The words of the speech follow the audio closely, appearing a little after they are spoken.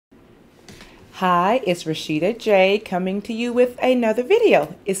Hi, it's Rashida J coming to you with another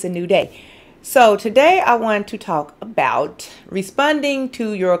video. It's a new day. So today I want to talk about responding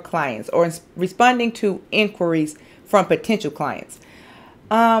to your clients or responding to inquiries from potential clients.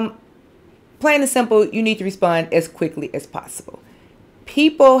 Plain and simple, you need to respond as quickly as possible.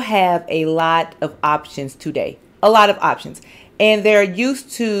 People have a lot of options today, and they're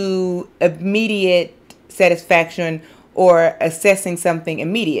used to immediate satisfaction or assessing something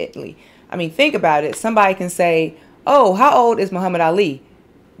immediately. I mean, think about it. Somebody can say, oh, how old is Muhammad Ali?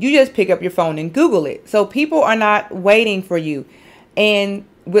 You just pick up your phone and Google it. So people are not waiting for you. And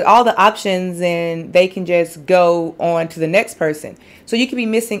with all the options, and they can just go on to the next person. So you could be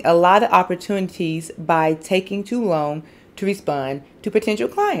missing a lot of opportunities by taking too long to respond to potential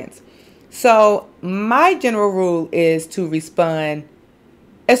clients. So my general rule is to respond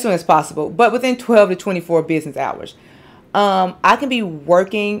as soon as possible, but within 12 to 24 business hours. I can be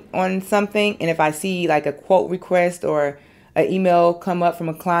working on something, and if I see like a quote request or an email come up from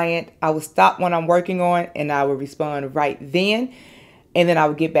a client, I will stop what I'm working on and I will respond right then, and then I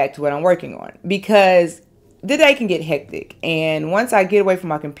will get back to what I'm working on, because the day can get hectic, and once I get away from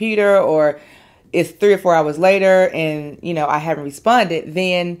my computer or it's 3 or 4 hours later and I haven't responded,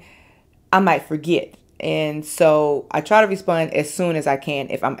 then I might forget. And so I try to respond as soon as I can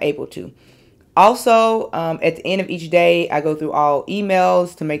if I'm able to. Also, at the end of each day, I go through all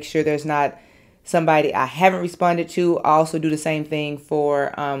emails to make sure there's not somebody I haven't responded to. I also do the same thing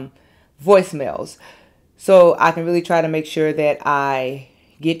for voicemails. So I can really try to make sure that I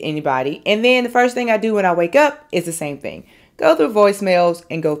get anybody. And then the first thing I do when I wake up is the same thing. Go through voicemails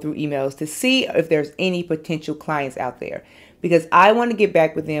and go through emails to see if there's any potential clients out there, because I want to get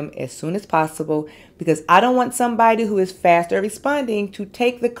back with them as soon as possible, because I don't want somebody who is faster responding to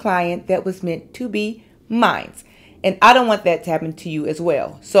take the client that was meant to be mine. And I don't want that to happen to you as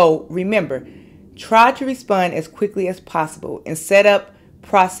well. So remember, try to respond as quickly as possible and set up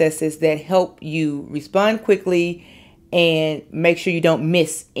processes that help you respond quickly and make sure you don't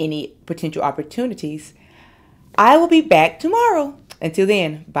miss any potential opportunities. I will be back tomorrow. Until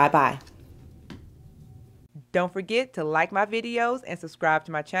then, bye-bye. Don't forget to like my videos and subscribe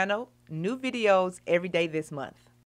to my channel. New videos every day this month.